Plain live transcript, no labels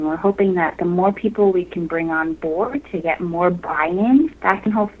We're hoping that the more people we can bring on board to get more buy-in, that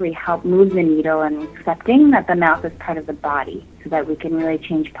can hopefully help move the needle in accepting that the mouth is part of the body, so that we can really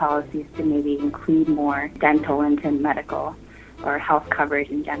change policies to maybe include more dental into medical or health coverage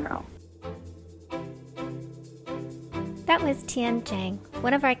in general. That was Tian Zhang,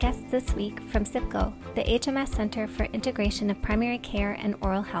 one of our guests this week from CIPCO, the HMS Center for Integration of Primary Care and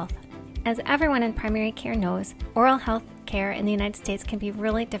Oral Health. As everyone in primary care knows, oral health care in the United States can be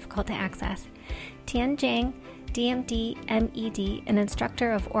really difficult to access. Tian Zhang, DMD, MED, an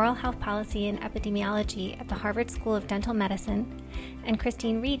instructor of oral health policy and epidemiology at the Harvard School of Dental Medicine, and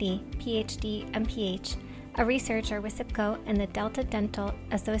Christine Reedy, PhD, MPH, a researcher with CIPCO and the Delta Dental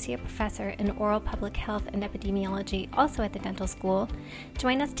Associate Professor in Oral Public Health and Epidemiology, also at the dental school,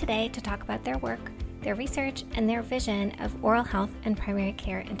 join us today to talk about their work, their research, and their vision of oral health and primary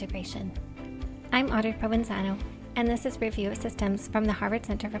care integration. I'm Audrey Provenzano, and this is Review of Systems from the Harvard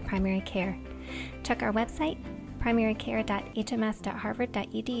Center for Primary Care. Check our website,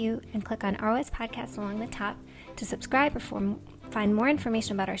 primarycare.hms.harvard.edu, and click on ROS Podcast along the top to subscribe or find more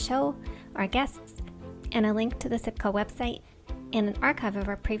information about our show, our guests, and a link to the CIPCO website and an archive of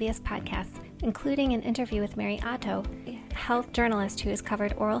our previous podcasts, including an interview with Mary Otto, a health journalist who has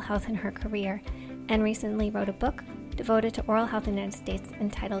covered oral health in her career and recently wrote a book devoted to oral health in the United States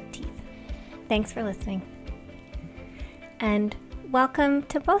entitled Teeth. Thanks for listening. And welcome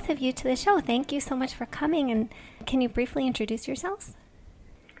to both of you to the show. Thank you so much for coming. And can you briefly introduce yourselves?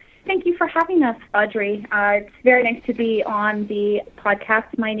 Thank you for having us, Audrey. It's very nice to be on the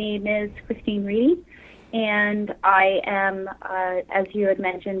podcast. My name is Christine Reedy, and I am, as you had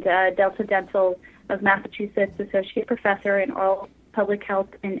mentioned, Delta Dental of Massachusetts Associate Professor in Oral Public Health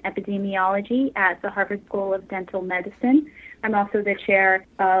and Epidemiology at the Harvard School of Dental Medicine. I'm also the chair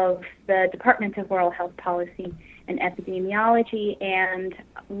of the Department of Oral Health Policy and Epidemiology and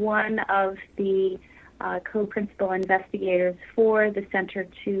one of the co-principal investigators for the Center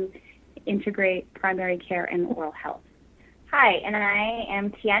to Integrate Primary Care and Oral Health. Hi, and I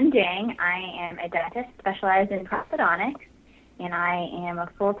am Tian Zhang. I am a dentist specialized in prosthodontics, and I am a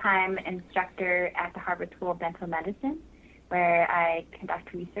full-time instructor at the Harvard School of Dental Medicine, where I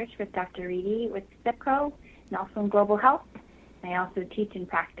conduct research with Dr. Reedy with CIPCO and also in global health. I also teach and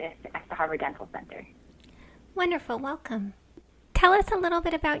practice at the Harvard Dental Center. Wonderful. Welcome. Tell us a little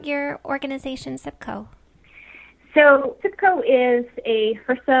bit about your organization, CIPCO. So CIPCO is a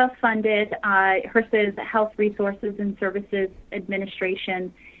HRSA-funded, HRSA is Health Resources and Services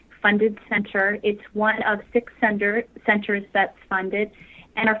Administration funded center. It's one of 6 centers that's funded,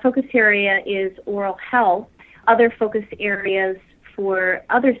 and our focus area is oral health. Other focus areas for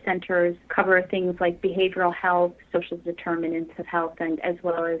other centers cover things like behavioral health, social determinants of health, and as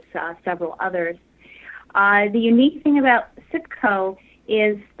well as several others. The unique thing about CIPCO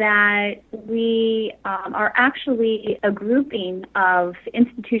is that we are actually a grouping of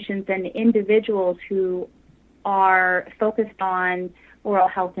institutions and individuals who are focused on oral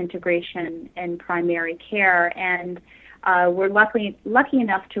health integration and primary care, and we're lucky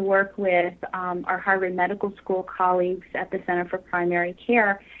enough to work with our Harvard Medical School colleagues at the Center for Primary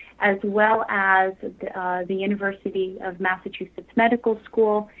Care, as well as the University of Massachusetts Medical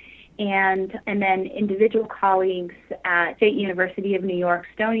School, and then individual colleagues at State University of New York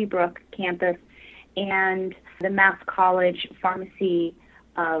Stony Brook campus and the Mass College Pharmacy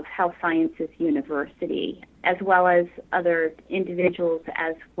of Health Sciences University, as well as other individuals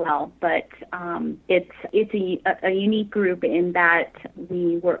as well. But it's a unique group in that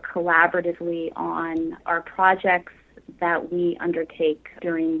we work collaboratively on our projects that we undertake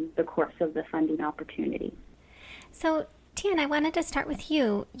during the course of the funding opportunity. So, Tian, I wanted to start with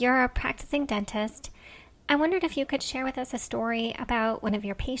you. You're a practicing dentist. I wondered if you could share with us a story about one of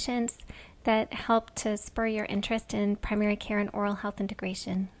your patients that helped to spur your interest in primary care and oral health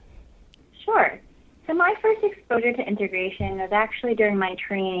integration. Sure. So my first exposure to integration was actually during my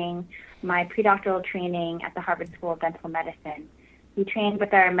training, my predoctoral training at the Harvard School of Dental Medicine. We trained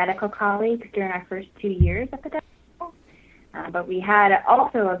with our medical colleagues during our first 2 years at the dental school, but we had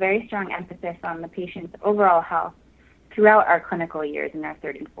also a very strong emphasis on the patient's overall health throughout our clinical years in our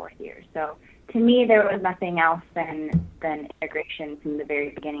 3rd and 4th years. So to me, there was nothing else than integration from the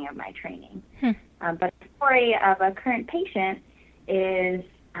very beginning of my training. But the story of a current patient is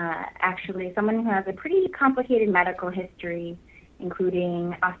actually someone who has a pretty complicated medical history,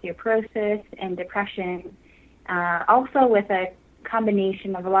 including osteoporosis and depression, also with a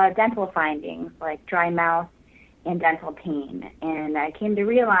combination of a lot of dental findings like dry mouth and dental pain. And I came to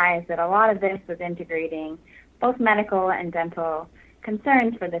realize that a lot of this was integrating both medical and dental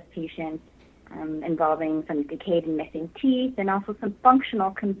concerns for this patient involving some decayed and missing teeth, and also some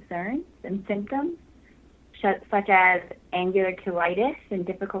functional concerns and symptoms, such as angular cheilitis and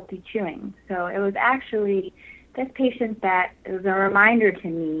difficulty chewing. So it was actually this patient that it was a reminder to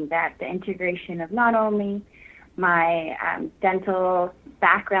me that the integration of not only my dental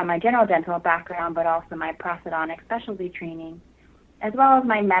background, my general dental background, but also my prosthodontic specialty training, as well as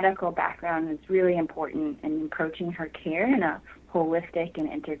my medical background, is really important in approaching her care in a holistic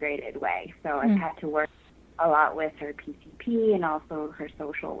and integrated way. So I've had to work a lot with her PCP and also her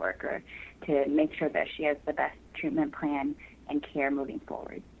social worker to make sure that she has the best treatment plan and care moving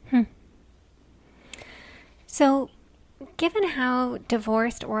forward. So, given how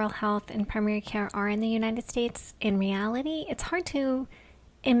divorced oral health and primary care are in the United States, in reality, it's hard to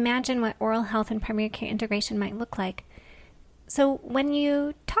imagine what oral health and primary care integration might look like. So when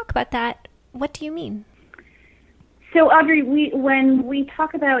you talk about that, what do you mean? So, Audrey, when we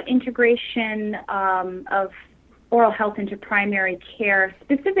talk about integration of oral health into primary care,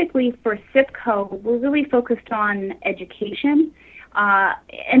 specifically for SIPCO, we're really focused on education,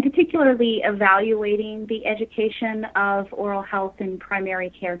 and particularly evaluating the education of oral health and primary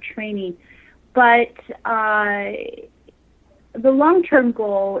care training. But the long-term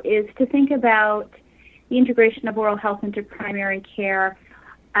goal is to think about the integration of oral health into primary care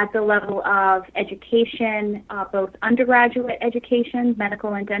at the level of education, both undergraduate education,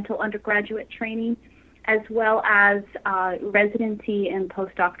 medical and dental undergraduate training, as well as residency and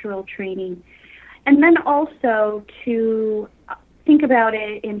postdoctoral training. And then also to think about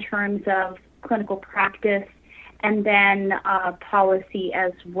it in terms of clinical practice and then policy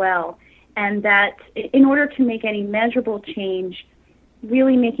as well. And that in order to make any measurable change,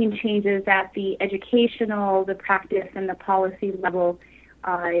 really making changes at the educational, the practice, and the policy level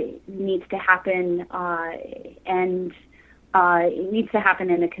needs to happen, and it needs to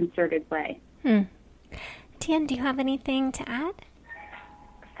happen in a concerted way. Tian, do you have anything to add?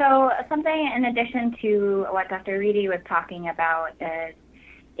 So something in addition to what Dr. Reedy was talking about is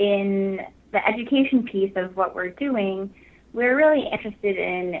in the education piece of what we're doing, we're really interested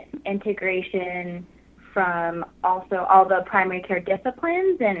in integration from also all the primary care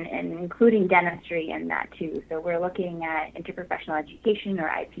disciplines and including dentistry in that too. So we're looking at interprofessional education, or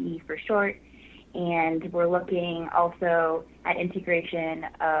IPE for short, and we're looking also at integration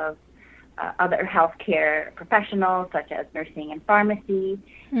of other healthcare professionals such as nursing and pharmacy.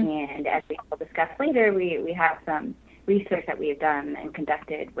 And as we will discuss later, we have some research that we have done and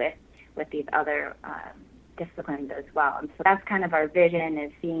conducted with these other disciplines as well. And so that's kind of our vision,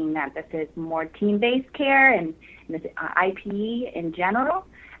 is seeing that this is more team-based care and this IPE in general,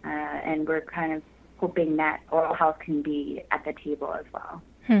 and we're kind of hoping that oral health can be at the table as well.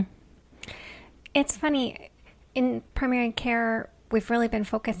 It's funny, in primary care, we've really been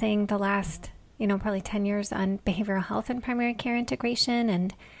focusing the last, probably 10 years on behavioral health and primary care integration.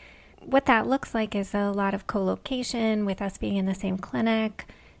 And what that looks like is a lot of co-location with us being in the same clinic,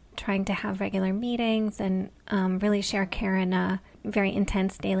 trying to have regular meetings and really share care in a very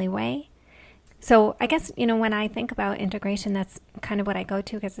intense daily way. So I guess, when I think about integration, that's kind of what I go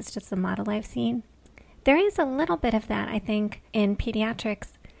to because it's just the model I've seen. There is a little bit of that, I think, in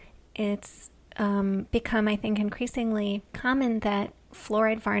pediatrics. It's become, I think, increasingly common that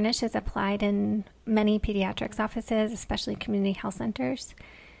fluoride varnish is applied in many pediatrics offices, especially community health centers.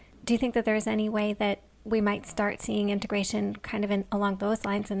 Do you think that there's any way that we might start seeing integration kind of along those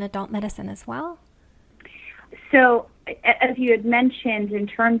lines in adult medicine as well? So, as you had mentioned, in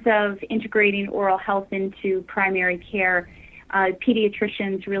terms of integrating oral health into primary care,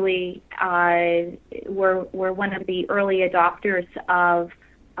 pediatricians really were one of the early adopters of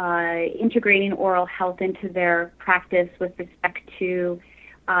integrating oral health into their practice with respect to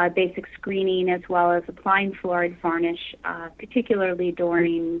basic screening as well as applying fluoride varnish, particularly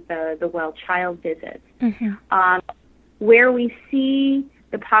during the well-child visits. Where we see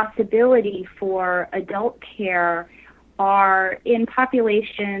the possibility for adult care are in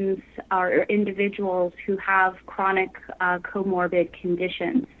populations or individuals who have chronic comorbid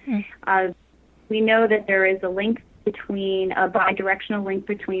conditions. We know that there is a bidirectional link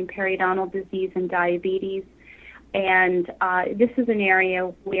between periodontal disease and diabetes. And this is an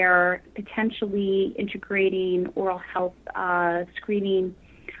area where potentially integrating oral health screening,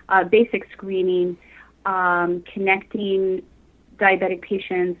 basic screening, connecting diabetic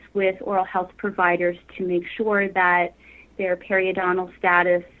patients with oral health providers to make sure that their periodontal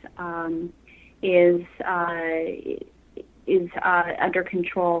status is under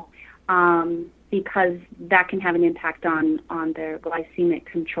control, because that can have an impact on their glycemic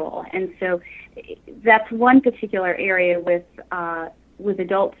control. And so that's one particular area with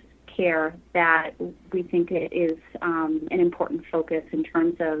adult care that we think it is an important focus in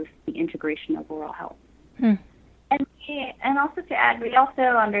terms of the integration of oral health. And also to add, we also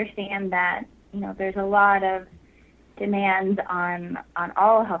understand that, there's a lot of demands on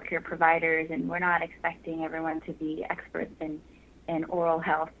all healthcare providers, and we're not expecting everyone to be experts in oral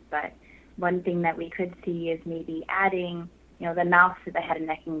health, but one thing that we could see is maybe adding, the mouth to the head and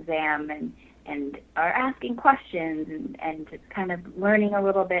neck exam and are asking questions and just kind of learning a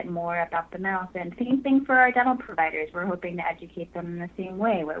little bit more about the mouth. And same thing for our dental providers. We're hoping to educate them in the same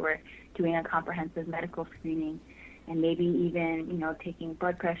way, where we're doing a comprehensive medical screening and maybe even, taking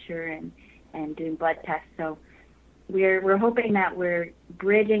blood pressure and doing blood tests. So we're hoping that we're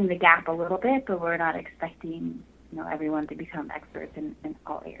bridging the gap a little bit, but we're not expecting, everyone to become experts in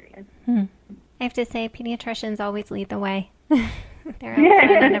all areas. I have to say, pediatricians always lead the way. They're out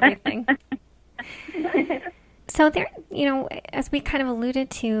front on everything. So there, as we kind of alluded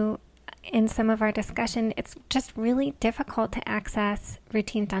to in some of our discussion, it's just really difficult to access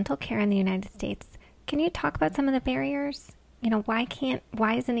routine dental care in the United States. Can you talk about some of the barriers? Why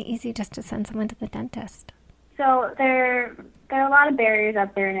isn't it easy just to send someone to the dentist? So there are a lot of barriers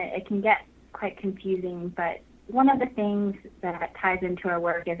out there, and it can get quite confusing, but one of the things that ties into our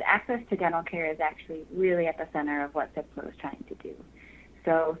work is access to dental care is actually really at the center of what CIPCO is trying to do.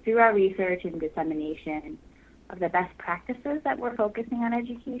 So through our research and dissemination of the best practices that we're focusing on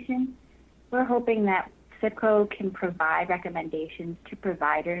education, we're hoping that CIPCO can provide recommendations to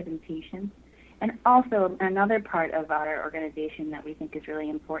providers and patients. And also another part of our organization that we think is really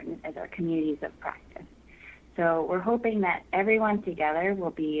important is our communities of practice. So we're hoping that everyone together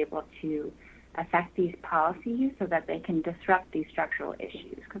will be able to affect these policies so that they can disrupt these structural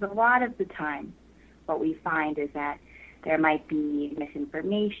issues. Because a lot of the time what we find is that there might be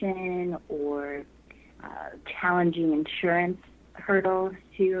misinformation or challenging insurance hurdles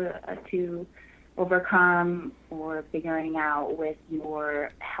to overcome, or figuring out with your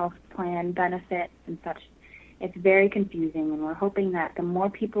health plan benefits and such. It's very confusing, and we're hoping that the more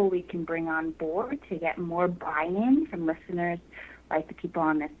people we can bring on board to get more buy-in from listeners like the people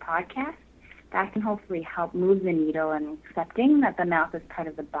on this podcast, that can hopefully help move the needle in accepting that the mouth is part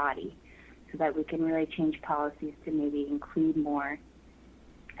of the body, so that we can really change policies to maybe include more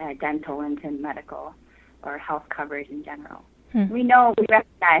dental into medical or health coverage in general. We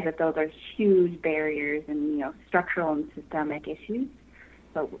recognize that those are huge barriers and, structural and systemic issues.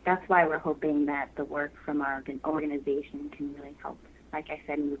 So that's why we're hoping that the work from our organization can really help, like I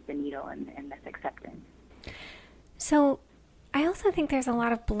said, move the needle in this acceptance. So I also think there's a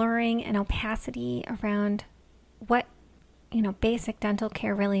lot of blurring and opacity around what, basic dental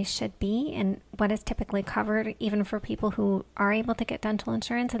care really should be and what is typically covered, even for people who are able to get dental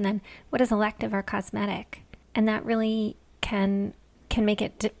insurance, and then what is elective or cosmetic. And that really can make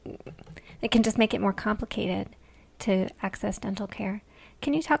it can just make it more complicated to access dental care.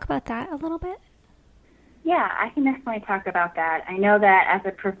 Can you talk about that a little bit? Yeah, I can definitely talk about that. I know that as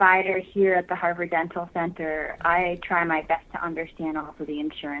a provider here at the Harvard Dental Center, I try my best to understand also the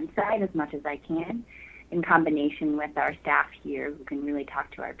insurance side as much as I can, in combination with our staff here who can really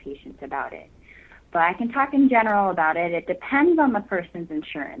talk to our patients about it. But I can talk in general about it. It depends on the person's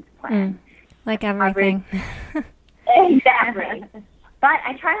insurance plan. Like everything. Exactly. But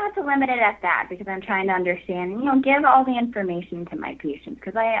I try not to limit it at that, because I'm trying to understand, give all the information to my patients,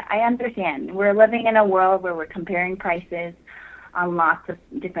 because I understand we're living in a world where we're comparing prices on lots of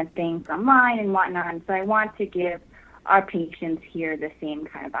different things online and whatnot, and so I want to give our patients here the same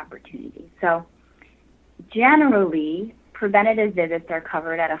kind of opportunity. So generally, preventative visits are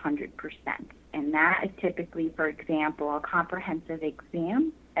covered at 100%, and that is typically, for example, a comprehensive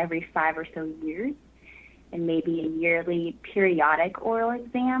exam every 5 or so years, and maybe a yearly periodic oral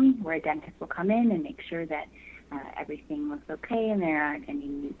exam where a dentist will come in and make sure that everything looks okay and there aren't any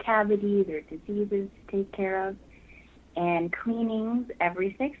new cavities or diseases to take care of, and cleanings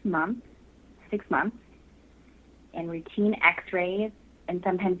every 6 months, and routine x-rays, and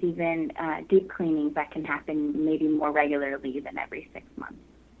sometimes even deep cleanings that can happen maybe more regularly than every 6 months.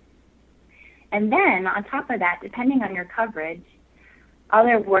 And then on top of that, depending on your coverage,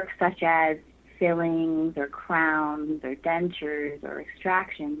 other work such as fillings or crowns or dentures or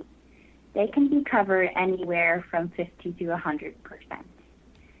extractions, they can be covered anywhere from 50 to 100%.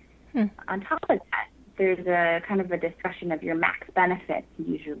 On top of that, there's a kind of a discussion of your max benefits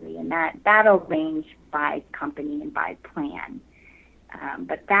usually, and that'll range by company and by plan.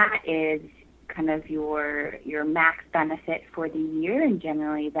 But that is kind of your max benefit for the year, and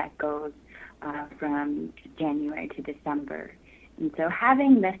generally that goes from January to December. And so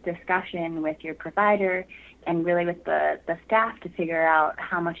having this discussion with your provider and really with the staff to figure out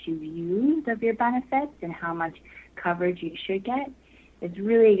how much you've used of your benefits and how much coverage you should get is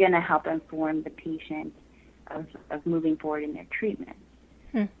really going to help inform the patient of moving forward in their treatment.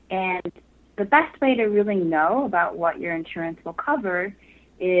 And the best way to really know about what your insurance will cover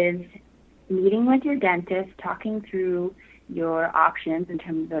is meeting with your dentist, talking through your options in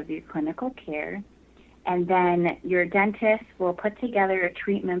terms of your clinical care, and then your dentist will put together a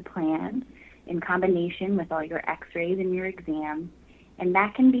treatment plan in combination with all your x-rays and your exams, and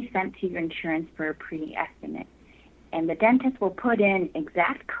that can be sent to your insurance for a pre-estimate. And the dentist will put in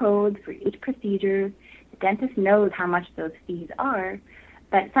exact codes for each procedure. The dentist knows how much those fees are,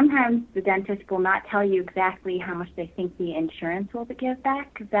 but sometimes the dentist will not tell you exactly how much they think the insurance will give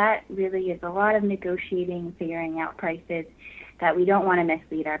back, because that really is a lot of negotiating and figuring out prices that we don't want to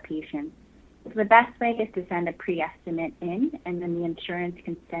mislead our patients. So the best way is to send a pre-estimate in, and then the insurance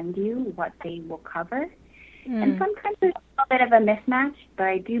can send you what they will cover. And sometimes there's a bit of a mismatch, but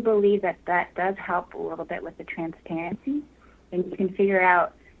I do believe that that does help a little bit with the transparency, and you can figure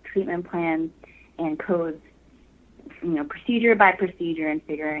out treatment plans and codes, procedure by procedure, and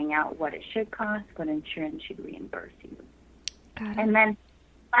figuring out what it should cost, what insurance should reimburse you. Got it. And then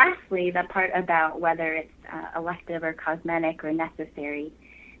lastly, the part about whether it's elective or cosmetic or necessary,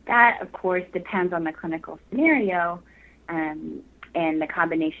 that, of course, depends on the clinical scenario and the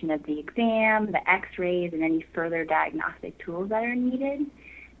combination of the exam, the x-rays, and any further diagnostic tools that are needed.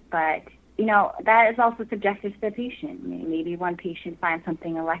 But, that is also subjective to the patient. Maybe one patient finds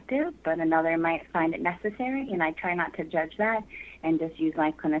something elective, but another might find it necessary, and I try not to judge that and just use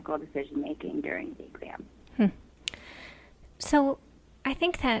my clinical decision-making during the exam. So I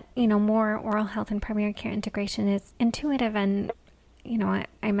think that, more oral health and primary care integration is intuitive, and I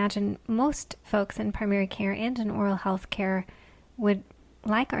imagine most folks in primary care and in oral health care would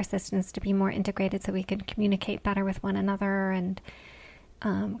like our systems to be more integrated so we can communicate better with one another and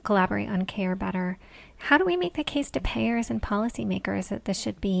collaborate on care better. How do we make the case to payers and policymakers that this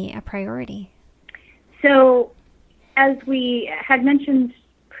should be a priority? So, as we had mentioned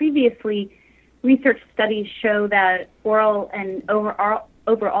previously, research studies show that oral and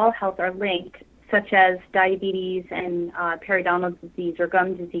overall health are linked, such as diabetes and periodontal disease or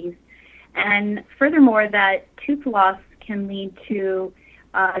gum disease. And furthermore, that tooth loss can lead to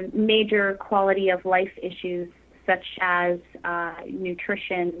major quality of life issues such as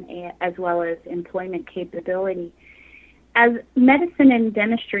nutrition as well as employment capability. As medicine and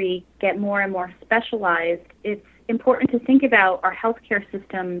dentistry get more and more specialized, it's important to think about our healthcare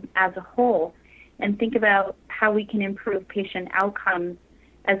system as a whole and think about how we can improve patient outcomes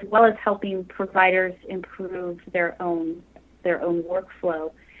as well as helping providers improve their own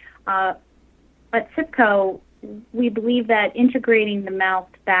workflow. At CIPCO, we believe that integrating the mouth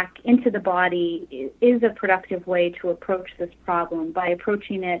back into the body is a productive way to approach this problem by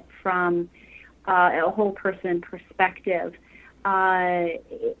approaching it from a whole person perspective.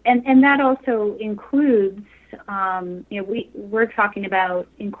 And that also includes, we're talking about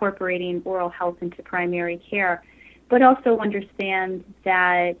incorporating oral health into primary care, but also understand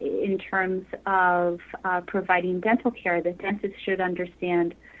that in terms of providing dental care, the dentist should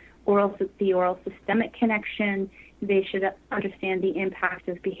understand the oral systemic connection. They should understand the impact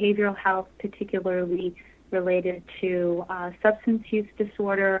of behavioral health, particularly related to substance use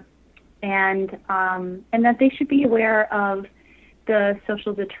disorder, and that they should be aware of the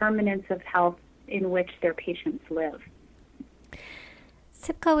social determinants of health in which their patients live.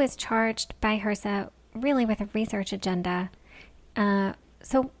 CIPCO is charged by HRSA really with a research agenda.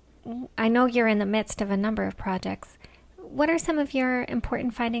 So I know you're in the midst of a number of projects. What are some of your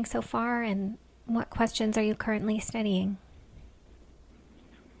important findings so far, and what questions are you currently studying?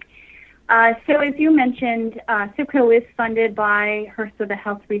 So as you mentioned, CIPCO is funded by HRSA, the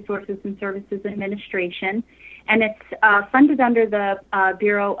Health Resources and Services Administration, and it's funded under the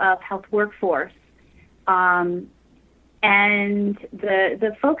Bureau of Health Workforce. And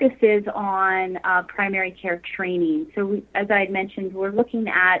the focus is on primary care training. So as I had mentioned, we're looking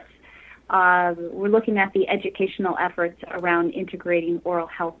at the educational efforts around integrating oral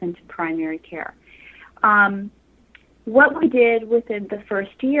health into primary care. What we did within the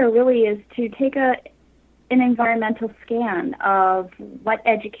first year really is to take an environmental scan of what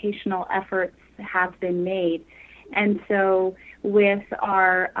educational efforts have been made. And so with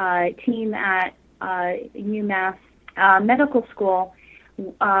our team at UMass Medical School,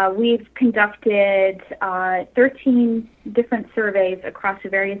 we've conducted 13 different surveys across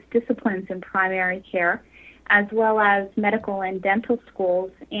various disciplines in primary care, as well as medical and dental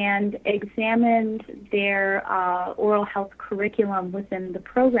schools, and examined their oral health curriculum within the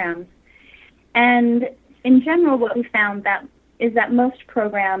programs. And in general, what we found is that most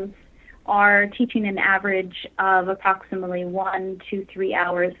programs are teaching an average of approximately 1 to 3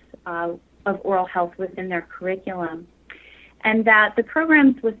 hours of oral health within their curriculum, and that the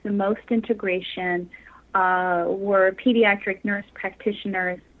programs with the most integration were pediatric nurse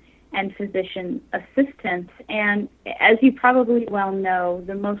practitioners and physician assistants. And as you probably well know,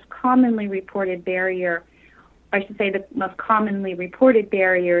 the most commonly reported barriers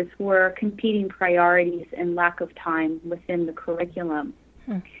were competing priorities and lack of time within the curriculum.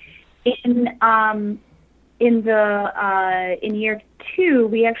 In year 2,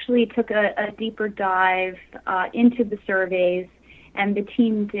 we actually took a deeper dive into the surveys, and the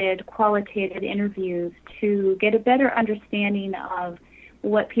team did qualitative interviews to get a better understanding of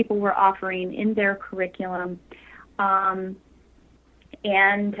what people were offering in their curriculum, and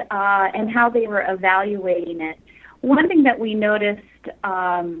how they were evaluating it. One thing that we noticed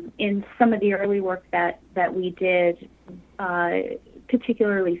in some of the early work that we did,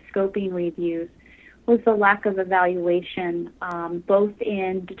 particularly scoping reviews, was the lack of evaluation, both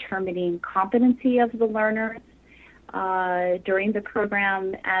in determining competency of the learners during the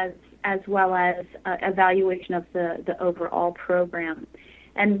program, as well as evaluation of the overall program.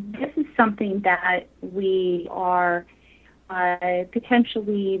 And this is something that we are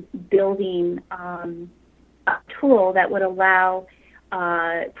potentially building a tool that would allow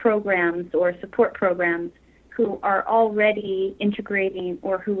programs or support programs who are already integrating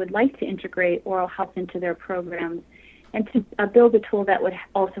or who would like to integrate oral health into their programs, and to build a tool that would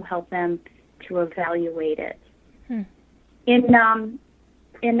also help them to evaluate it. In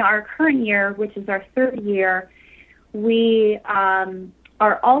our current year, which is our 3rd year, we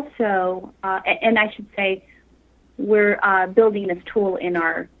are also, and I should say, we're building this tool in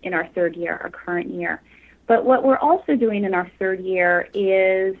our 3rd year, our current year. But what we're also doing in our 3rd year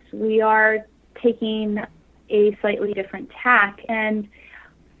is we are taking a slightly different tack. And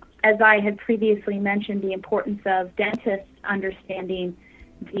as I had previously mentioned, the importance of dentists understanding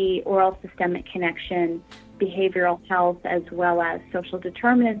the oral systemic connection, behavioral health, as well as social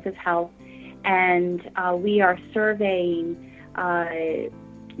determinants of health. And we are surveying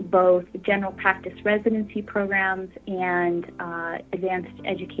both general practice residency programs and advanced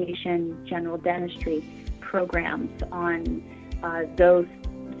education general dentistry programs on those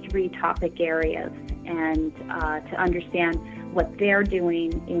 3 topic areas, and to understand what they're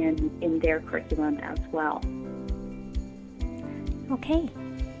doing in their curriculum as well. Okay.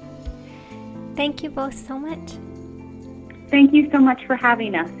 Thank you both so much. Thank you so much for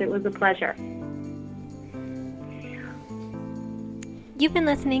having us. It was a pleasure. You've been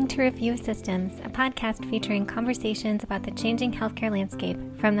listening to Review Systems, a podcast featuring conversations about the changing healthcare landscape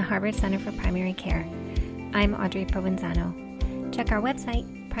from the Harvard Center for Primary Care. I'm Audrey Provenzano. Check our website,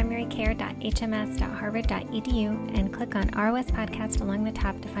 primarycare.hms.harvard.edu, and click on ROS Podcast along the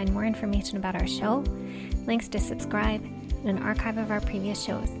top to find more information about our show, links to subscribe, and an archive of our previous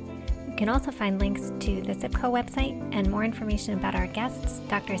shows. You can also find links to the CIPCO website and more information about our guests,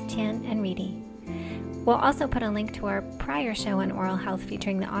 Drs. Tian and Reedy. We'll also put a link to our prior show on oral health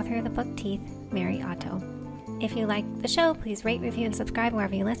featuring the author of the book Teeth, Mary Otto. If you like the show, please rate, review, and subscribe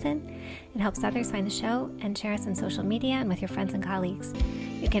wherever you listen. It helps others find the show, and share us on social media and with your friends and colleagues.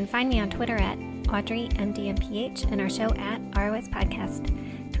 You can find me on Twitter at AudreyMDMPH and our show at ROS Podcast.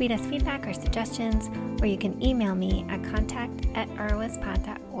 Tweet us feedback or suggestions, or you can email me at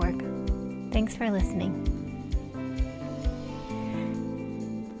contact@rospod.org. Thanks for listening.